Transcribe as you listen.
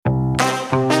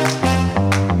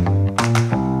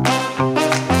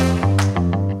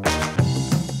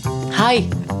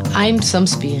I'm Sam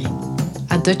Spiering,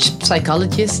 a Dutch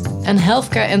psychologist and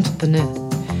healthcare entrepreneur.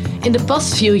 In the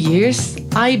past few years,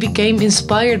 I became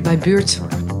inspired by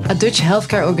Buurtzorg, a Dutch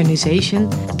healthcare organization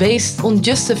based on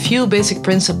just a few basic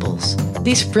principles.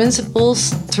 These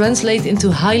principles translate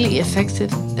into highly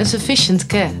effective and sufficient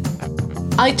care.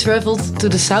 I traveled to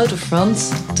the south of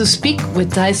France to speak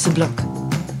with Thijs de Blok,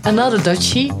 another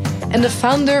Dutchie and the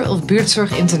founder of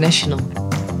Buurtzorg International.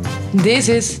 This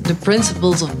is the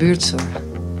Principles of Buurtzorg.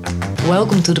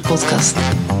 Welcome to the podcast.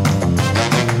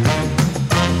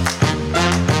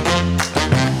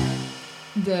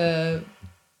 The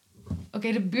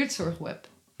Buurtzorgweb.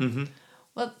 Mm-hmm.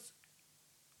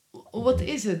 What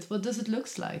is it? What does it look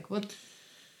like?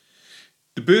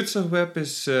 The Buurtzorgweb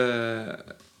is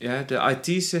the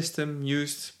IT system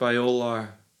used by all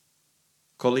our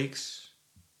colleagues,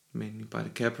 mainly by the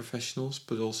care professionals,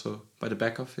 but also by the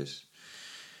back office.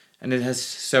 And it has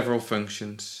several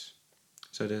functions.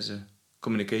 So there's a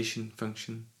communication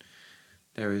function,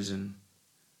 there is a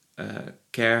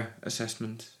care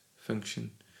assessment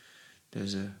function,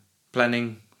 there's a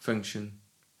planning function,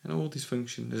 and all these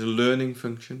functions, there's a learning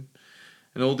function,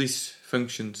 and all these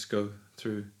functions go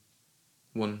through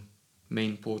one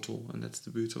main portal, and that's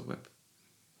the Buurtzorgweb.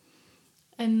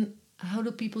 And how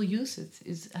do people use it?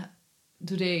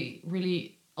 Do they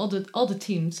really all the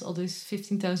teams, all these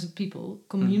 15,000 people,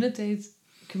 communicate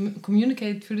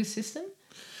through the system?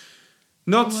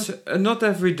 Not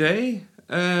every day.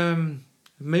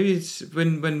 Maybe it's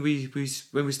when we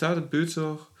started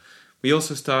Buurtzorg, we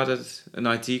also started an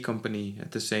IT company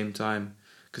at the same time,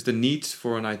 because the needs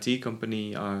for an IT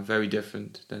company are very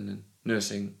different than a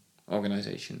nursing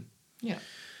organization. Yeah,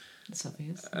 that's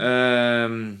obvious.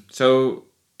 So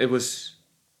it was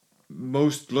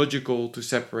most logical to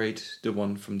separate the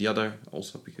one from the other,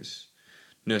 also because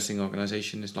nursing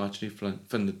organization is largely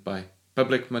funded by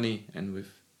public money, and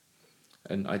with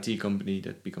an IT company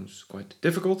that becomes quite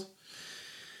difficult.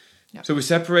 Yep. So we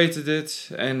separated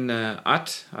it, and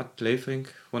Art Levering,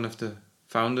 one of the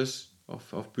founders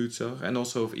of Buurtzorg and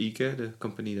also of IKE, the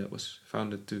company that was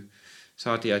founded to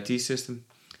start the IT system,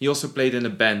 he also played in a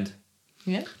band.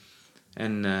 Yeah.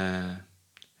 And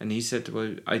he said,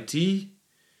 well, IT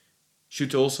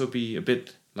should also be a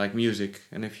bit like music,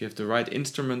 and if you have the right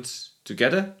instruments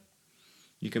together,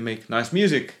 you can make nice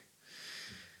music.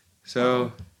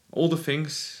 So all the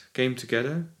things came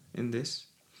together in this.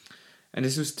 And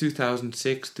this was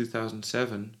 2006,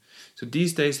 2007. So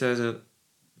these days there's a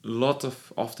lot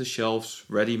of off-the-shelves,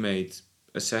 ready-made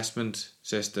assessment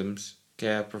systems,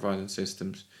 care provider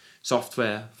systems,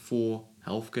 software for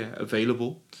healthcare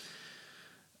available.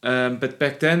 But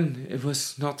back then it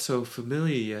was not so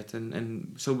familiar yet,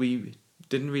 and so we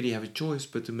didn't really have a choice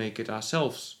but to make it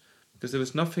ourselves, because there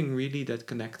was nothing really that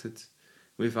connected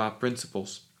with our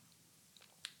principles.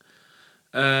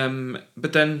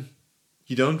 But then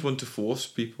you don't want to force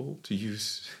people to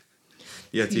use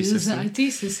the IT system. The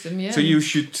IT system, yeah. So you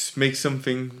should make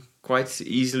something quite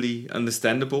easily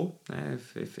understandable.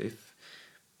 If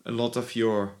a lot of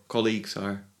your colleagues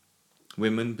are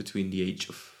women between the age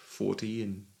of 40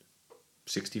 and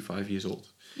 65 years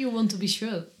old, you want to be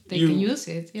sure they can use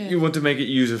it. Yeah. You want to make it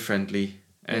user-friendly,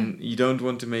 and you don't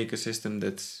want to make a system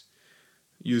that's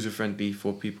user-friendly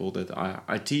for people that are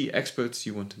IT experts.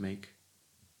 You want to make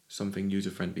something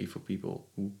user-friendly for people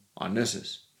who are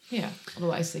nurses. Yeah,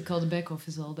 otherwise they call the back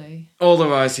office all day.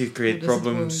 Otherwise you create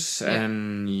problems,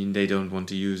 and they don't want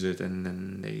to use it, and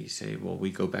then they say, well, we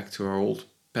go back to our old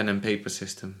pen and paper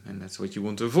system, and that's what you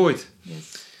want to avoid.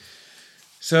 Yes.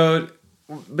 So,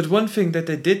 but one thing that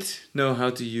they did know how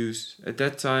to use at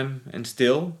that time, and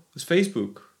still, was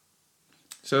Facebook.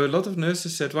 So a lot of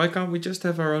nurses said, why can't we just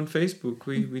have our own Facebook?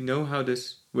 We know how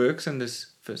this works, and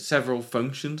there's several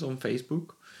functions on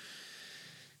Facebook.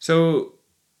 So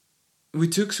we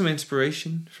took some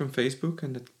inspiration from Facebook,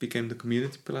 and that became the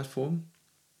community platform.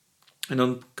 And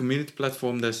on the community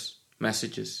platform, there's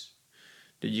messages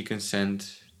that you can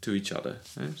send to each other.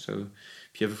 So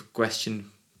if you have a question,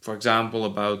 for example,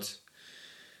 about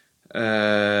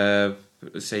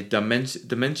say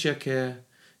dementia care,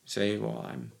 say, well,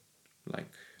 I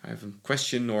have a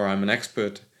question, or I'm an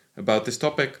expert about this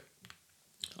topic.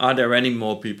 Are there any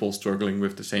more people struggling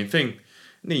with the same thing?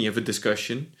 And then you have a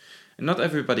discussion, and not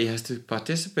everybody has to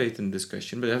participate in the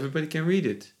discussion, but everybody can read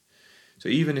it. So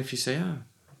even if you say,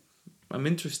 I'm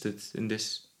interested in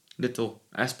this little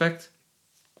aspect,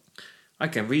 I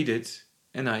can read it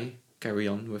and I carry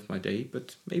on with my day,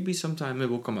 but maybe sometime it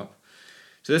will come up.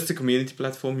 So that's the community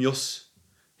platform. Jos,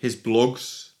 his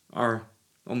blogs are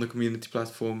on the community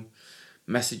platform,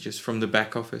 messages from the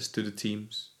back office to the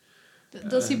teams.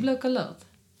 Does he blog a lot?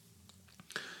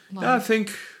 Like? I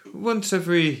think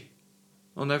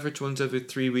on average once every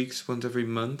 3 weeks, once every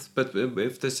month. But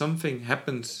if there's something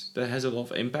happens that has a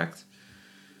lot of impact,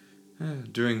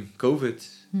 during COVID,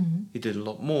 he did a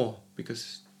lot more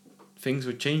because things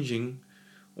were changing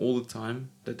all the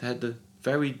time that had a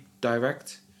very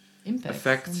direct Impact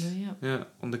effect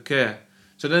on the care.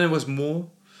 So then it was more,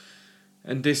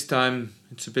 and this time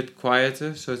it's a bit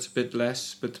quieter, so it's a bit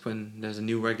less. But when there's a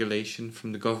new regulation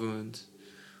from the government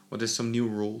or there's some new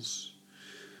rules,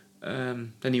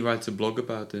 then he writes a blog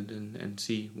about it and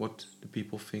see what the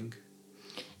people think.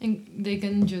 And they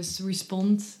can just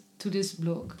respond to this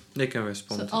blog. They can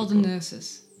respond. So to all the blog.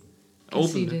 nurses can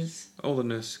see this. All the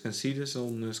nurses can see this. All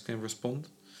the nurses can respond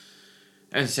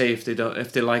and say if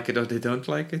they like it or they don't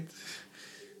like it.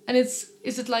 And is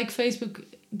it like Facebook?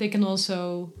 They can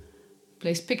also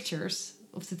place pictures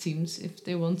of the teams if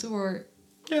they want to, or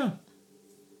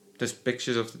there's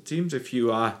pictures of the teams. If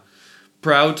you are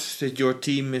proud that your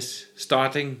team is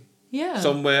starting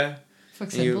somewhere, for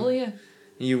example, and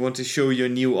you want to show your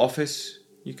new office,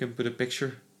 you can put a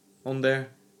picture on there.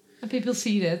 And people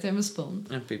see that and respond.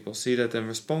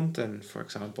 And for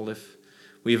example, if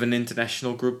we have an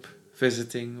international group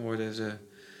visiting or there's a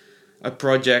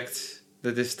project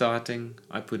that is starting,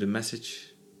 I put a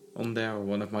message on there, or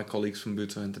one of my colleagues from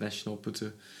Buurtzorg International put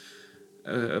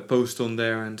a post on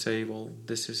there and say, well,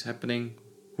 this is happening,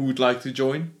 who would like to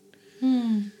join?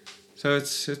 So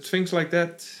it's things like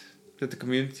that the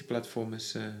community platform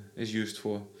is used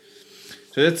for.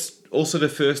 So that's also the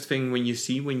first thing when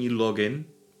you log in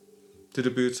to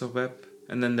the Buurtzorgweb,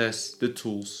 and then there's the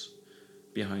tools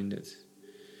behind it.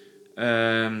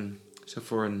 So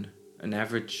for an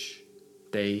average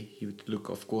day, you would look,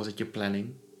 of course, at your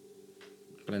planning.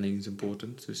 Planning is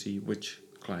important to see which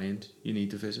client you need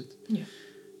to visit. Yeah.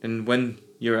 And when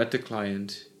you're at the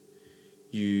client,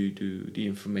 you do the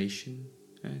information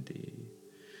that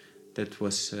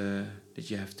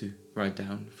you have to write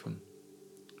down from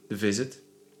the visit.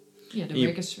 Yeah,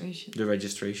 registration. The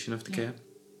registration of the care.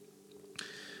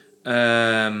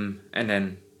 And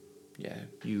then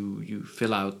you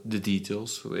fill out the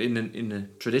details. In a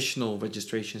traditional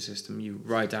registration system, you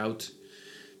write out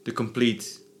the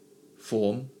complete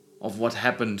form of what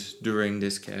happened during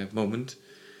this care moment.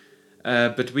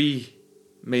 But we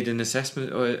made an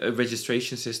assessment or a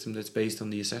registration system that's based on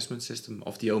the assessment system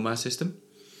of the OMA system.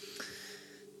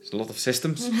 There's a lot of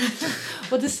systems.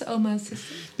 What is the OMA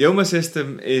system? The OMA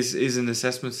system is an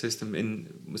assessment system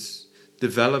was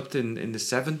developed in the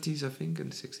 70s, I think, in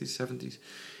the 60s, 70s,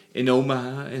 in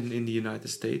Omaha in the United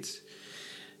States.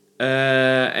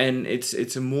 And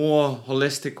it's a more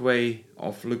holistic way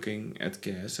of looking at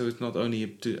care. So it's not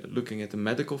only looking at the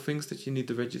medical things that you need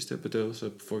to register, but also,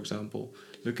 for example,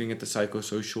 looking at the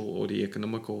psychosocial or the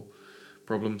economical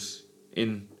problems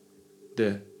in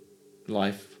the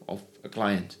life of a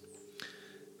client.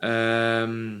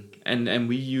 And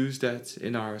we use that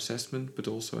in our assessment, but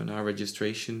also in our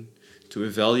registration to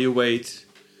evaluate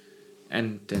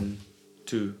and then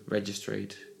to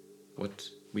registrate what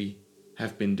we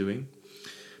have been doing.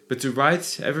 But to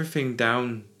write everything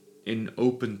down in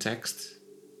open text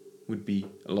would be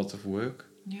a lot of work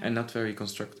and not very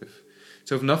constructive.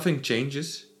 So if nothing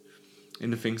changes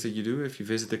in the things that you do, if you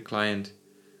visit a client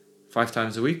 5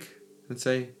 times a week, let's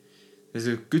say, there's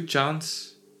a good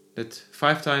chance that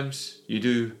 5 times you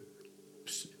do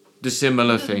the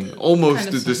similar thing, almost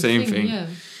do the same thing. Yeah.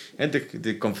 And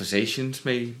the conversations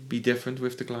may be different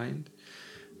with the client,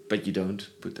 but you don't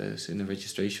put those in a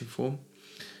registration form.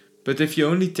 But if you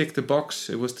only tick the box,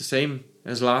 it was the same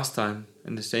as last time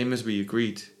and the same as we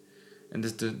agreed, and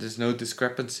there's no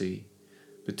discrepancy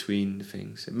between the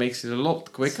things. It makes it a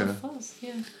lot quicker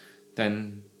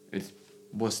than it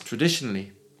was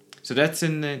traditionally. So that's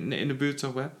in the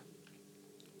Buurtzorgweb.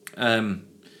 Then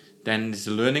there's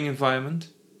the learning environment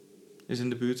is in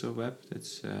the Buurtzorgweb.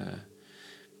 That's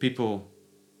people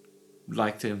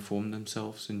like to inform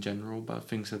themselves in general about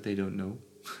things that they don't know.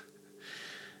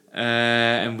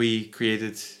 And we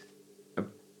created a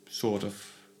sort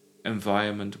of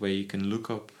environment where you can look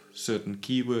up certain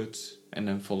keywords and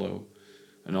then follow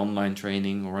an online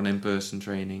training or an in-person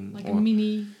training. Like a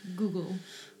mini Google.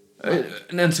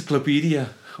 An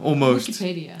encyclopedia, almost.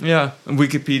 Wikipedia. Yeah, and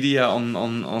Wikipedia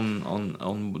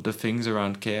on the things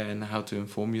around care and how to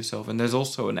inform yourself. And there's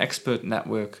also an expert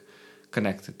network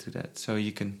connected to that. So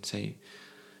you can say,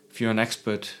 if you're an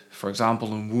expert, for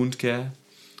example, in wound care,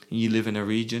 and you live in a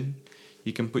region,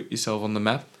 you can put yourself on the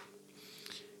map.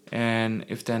 And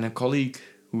if then a colleague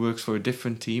who works for a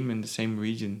different team in the same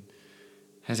region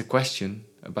has a question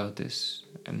about this,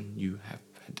 and you have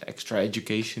had extra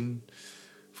education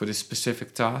for this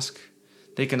specific task,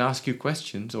 they can ask you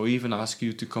questions or even ask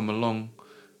you to come along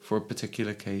for a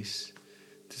particular case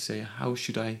to say, how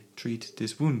should I treat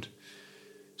this wound?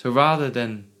 So rather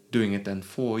than doing it then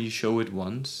you show it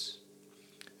once,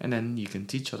 and then you can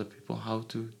teach other people how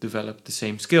to develop the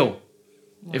same skill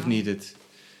if needed.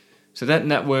 So that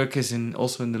network is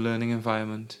also in the learning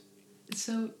environment. It's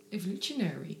so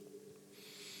evolutionary.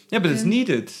 Yeah, but it's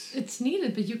needed. It's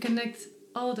needed, but you connect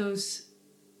all those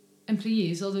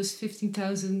employees, all those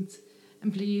 15,000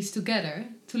 employees together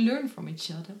to learn from each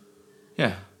other.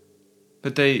 Yeah,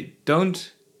 but they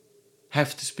don't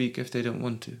have to speak if they don't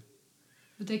want to.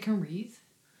 But they can read.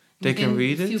 They can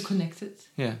read it. Feel connected.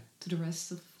 Yeah. To the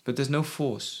rest of. But there's no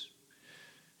force.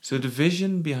 So the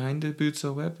vision behind the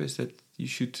Buurtzorgweb is that you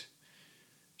should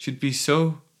be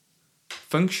so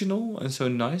functional and so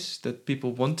nice that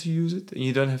people want to use it, and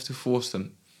you don't have to force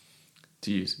them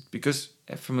to use it. Because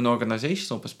from an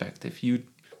organizational perspective, you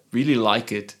really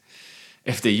like it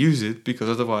if they use it, because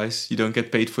otherwise you don't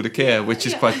get paid for the care, which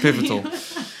is quite pivotal.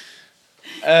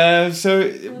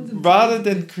 So rather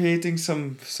than creating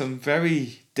some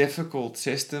very difficult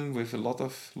system with a lot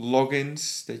of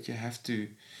logins that you have to,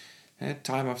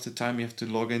 time after time you have to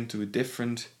log into a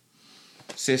different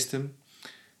system,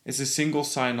 it's a single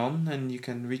sign-on and you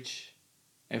can reach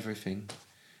everything.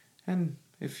 And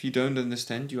if you don't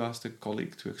understand, you ask a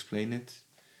colleague to explain it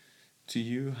to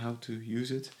you, how to use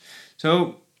it.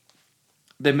 So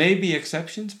there may be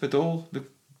exceptions, but all the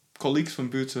colleagues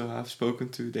from Buurtzorg I've spoken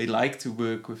to, they like to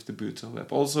work with the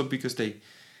Buurtzorgweb, also because they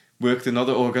worked in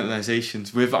other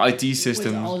organizations with IT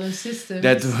systems, with all those systems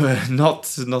that were not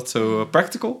so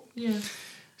practical. Yeah.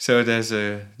 So there's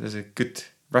a good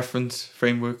reference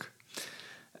framework.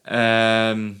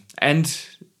 And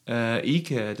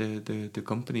eCare, the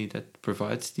company that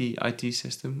provides the IT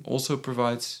system, also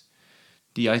provides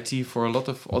the IT for a lot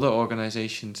of other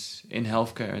organizations in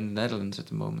healthcare in the Netherlands at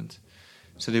the moment.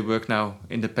 So they work now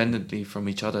independently from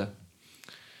each other.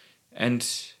 And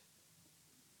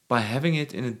by having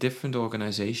it in a different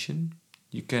organization,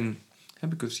 you can,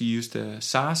 because you use the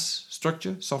SaaS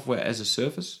structure, software as a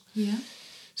service. Yeah.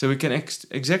 So we can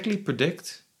exactly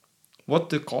predict what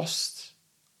the costs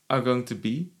are going to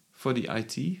be for the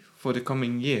IT for the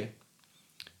coming year.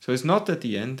 So it's not at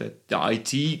the end that the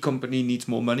IT company needs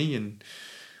more money and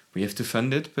we have to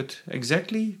fund it, but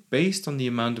exactly based on the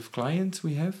amount of clients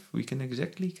we have, we can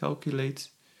exactly calculate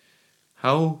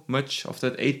how much of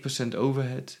that 8%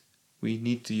 overhead we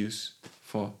need to use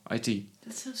for IT.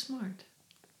 That's so smart.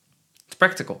 It's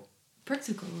practical.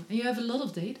 Practical. And you have a lot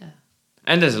of data.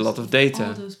 And there's a lot of data.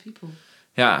 All those people.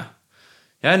 Yeah.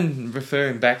 And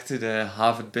referring back to the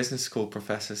Harvard Business School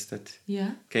professors that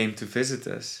came to visit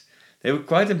us, they were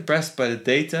quite impressed by the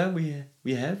data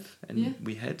we have and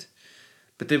we had.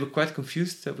 But they were quite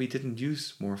confused that we didn't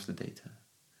use more of the data.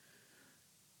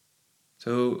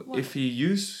 So if you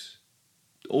use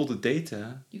all the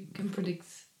data, you can predict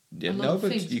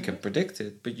you can predict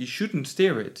it, but you shouldn't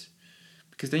steer it,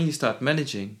 because then you start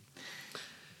managing.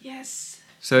 Yes.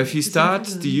 So if you start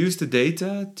to use the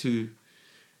data to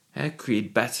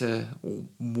create better or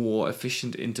more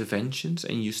efficient interventions,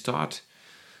 and you start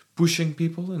pushing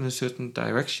people in a certain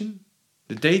direction,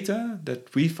 the data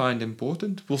that we find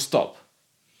important will stop.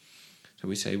 So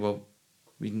we say, well,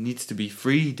 we need to be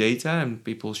free data and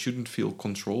people shouldn't feel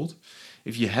controlled.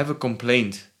 If you have a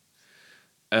complaint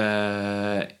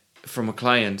from a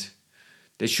client,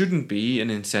 there shouldn't be an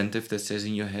incentive that says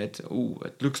in your head, oh,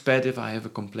 it looks bad if I have a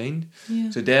complaint,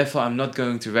 so therefore I'm not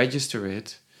going to register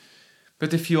it.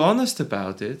 But if you're honest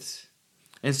about it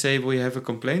and say, we have a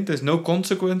complaint, there's no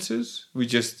consequences, we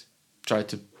just try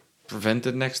to prevent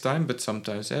it next time. But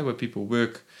sometimes where people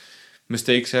work,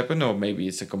 mistakes happen, or maybe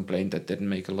it's a complaint that didn't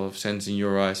make a lot of sense in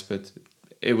your eyes, but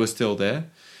it was still there.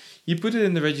 You put it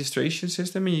in the registration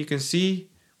system and you can see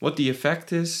what the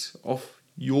effect is of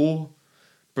your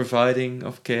providing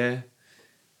of care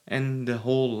and the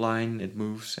whole line it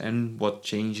moves, and what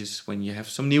changes when you have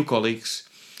some new colleagues,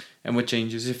 and what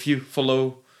changes if you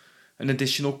follow an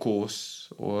additional course,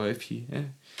 or if you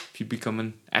become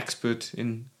an expert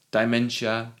in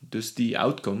dementia, thus the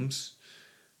outcomes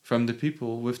from the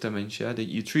people with dementia that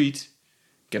you treat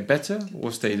get better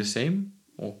or stay the same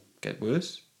or get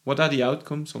worse. What are the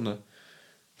outcomes on a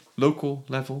local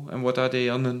level and what are they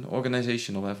on an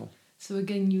organizational level? So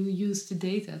again, you use the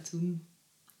data to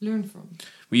learn from.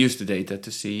 We use the data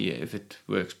to see if it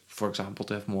works, for example,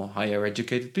 to have more higher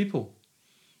educated people.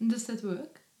 And does that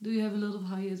work? Do you have a lot of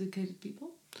high educated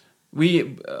people?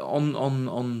 We,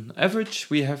 on average,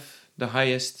 we have the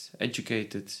highest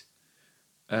educated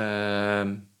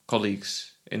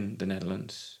colleagues in the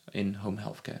Netherlands in home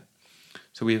healthcare.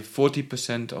 So we have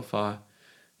 40% of our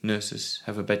nurses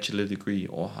have a bachelor degree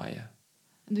or higher.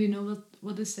 And do you know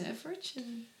what is the average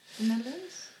in the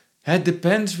Netherlands? It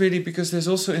depends really, because there's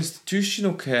also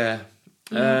institutional care.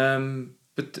 Yeah.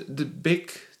 But the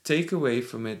big takeaway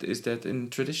from it is that in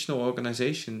traditional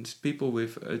organizations, people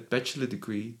with a bachelor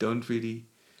degree don't really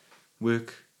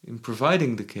work in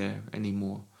providing the care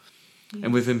anymore. Yes.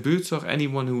 And within Buurtzorg,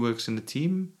 anyone who works in the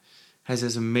team has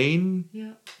as a main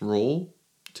role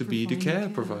to be the care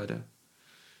provider.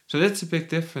 So that's a big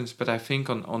difference. But I think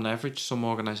on average, some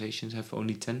organizations have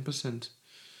only 10%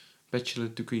 bachelor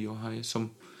degree or higher.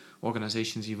 Some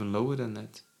organizations even lower than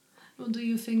that. What do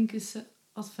you think is the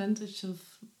advantage of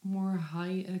more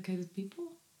high educated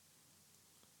people?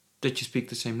 That you speak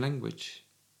the same language.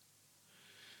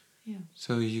 Yeah.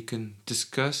 So you can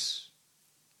discuss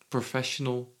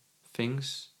professional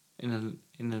things in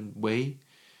a way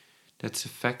that's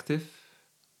effective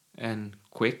and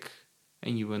quick,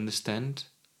 and you understand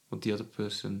what the other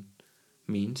person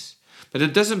means. But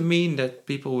it doesn't mean that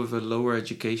people with a lower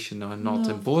education are not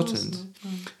important. Of course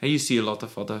not, no. And you see a lot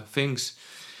of other things.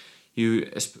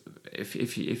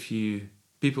 If you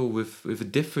people with a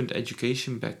different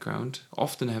education background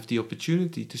often have the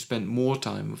opportunity to spend more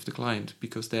time with the client,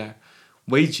 because their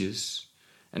wages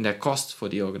and their costs for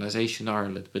the organization are a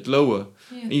little bit lower.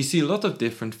 Yeah. And you see a lot of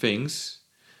different things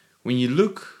when you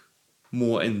look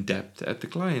more in depth at the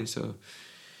client. So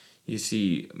you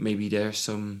see maybe there's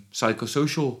some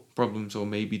psychosocial problems, or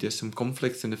maybe there's some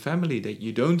conflicts in the family that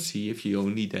you don't see if you're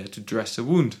only there to dress a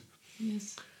wound.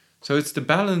 Yes. So it's the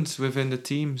balance within the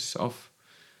teams of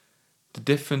the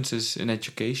differences in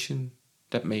education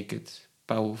that make it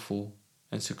powerful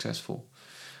and successful.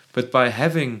 But by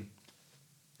having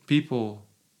people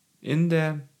in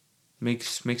there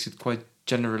makes it quite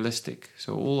generalistic.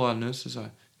 So all our nurses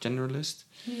are generalist.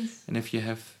 Yes. And if you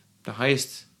have the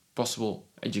highest possible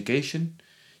education,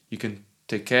 you can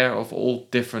take care of all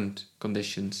different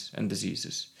conditions and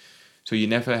diseases. So you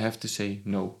never have to say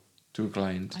no to a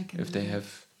client if they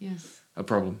have a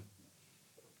problem.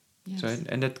 Yes. So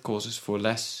and that causes for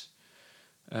less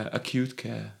acute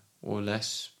care or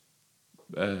less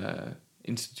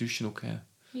institutional care.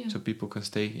 Yeah. So people can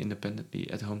stay independently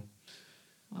at home.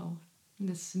 Wow,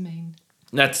 that's the main.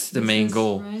 That's the main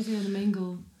goal. Right, yeah, the main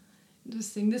goal.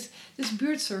 Interesting. This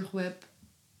Buurtzorgweb,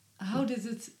 how did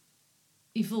it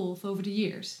evolve over the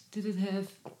years? Did it have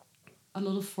a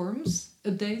lot of forums,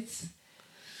 updates?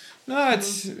 No,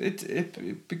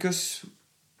 it because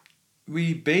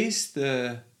we base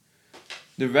the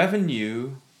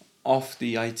revenue of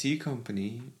the IT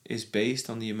company is based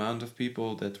on the amount of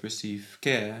people that receive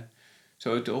care.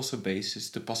 So it also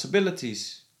bases the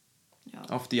possibilities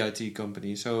of the IT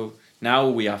company. So now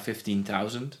we are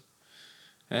 15,000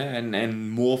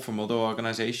 and more from other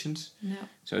organizations. Yeah.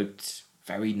 So it's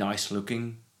very nice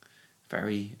looking,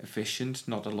 very efficient,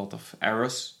 not a lot of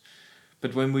errors.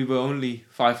 But when we were only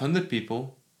 500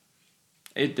 people,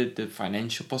 the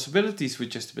financial possibilities were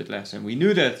just a bit less. And we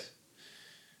knew that.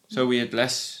 So we had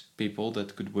less people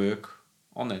that could work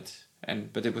on it.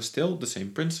 But it was still the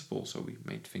same principle. So we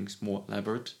made things more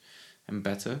elaborate and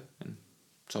better and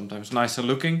sometimes nicer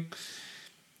looking.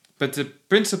 But the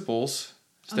principles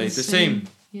stayed the same.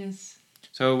 Yes.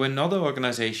 So when other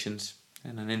organizations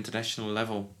at an international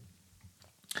level,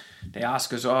 they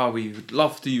ask us, we would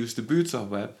love to use the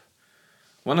Buurtzorgweb.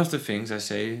 One of the things I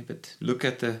say, but look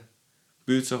at the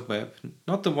Buurtzorgweb,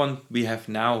 not the one we have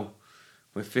now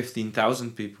with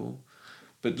 15,000 people,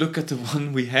 but look at the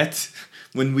one we had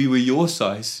when we were your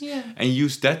size, and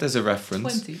use that as a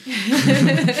reference. 20.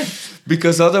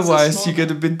 Because otherwise you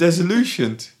get a bit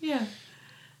disillusioned. Yeah.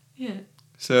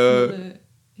 So,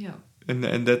 and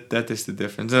that is the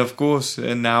difference. And of course,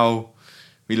 now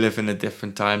we live in a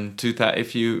different time.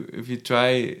 If you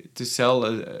try to sell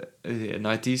an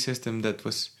IT system that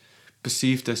was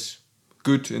perceived as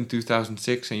good in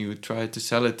 2006 and you would try to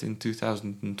sell it in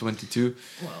 2022,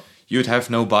 you would have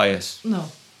no bias. No.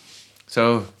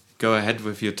 So go ahead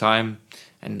with your time,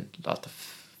 and a lot of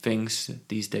things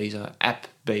these days are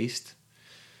app-based.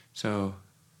 So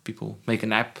people make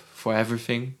an app for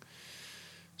everything.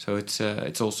 So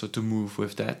it's also to move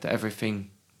with that. Everything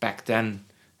back then,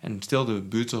 and still the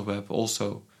Buurtzorgweb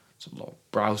also, it's a lot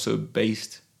of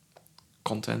browser-based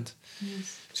content.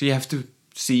 Yes. So you have to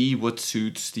see what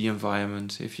suits the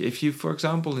environment. If you for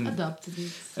example, adapt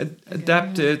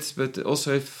it, but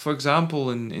also if, for example,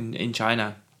 in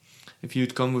China, if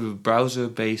you'd come with a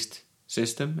browser-based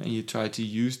system and you try to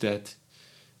use that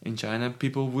in China,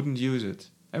 people wouldn't use it.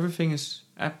 Everything is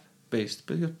app-based,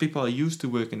 because people are used to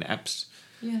work in apps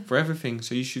for everything.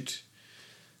 So you should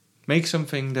make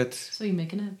something that... So you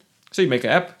make an app. So you make an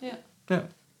app. Yeah. Yeah.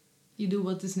 You do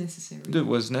what is necessary. Do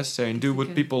what is necessary and do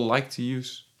what people like to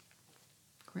use.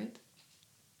 Great.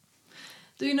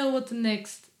 Do you know what the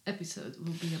next episode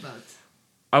will be about?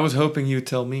 I was hoping you'd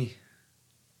tell me.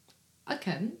 I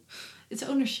can. It's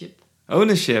ownership.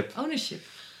 Ownership. Ownership.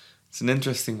 It's an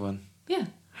interesting one. Yeah.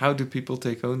 How do people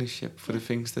take ownership for the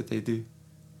things that they do?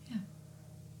 Yeah.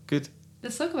 Good.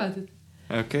 Let's talk about it.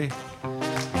 Okay.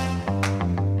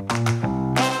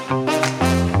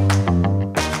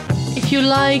 If you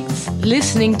liked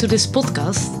listening to this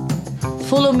podcast,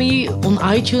 follow me on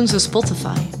iTunes or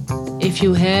Spotify. If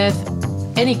you have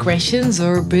any questions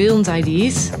or brilliant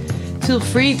ideas, feel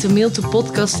free to mail to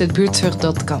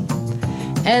podcast@buurtzorg.com.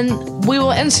 And we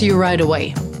will answer you right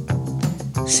away.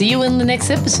 See you in the next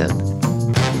episode.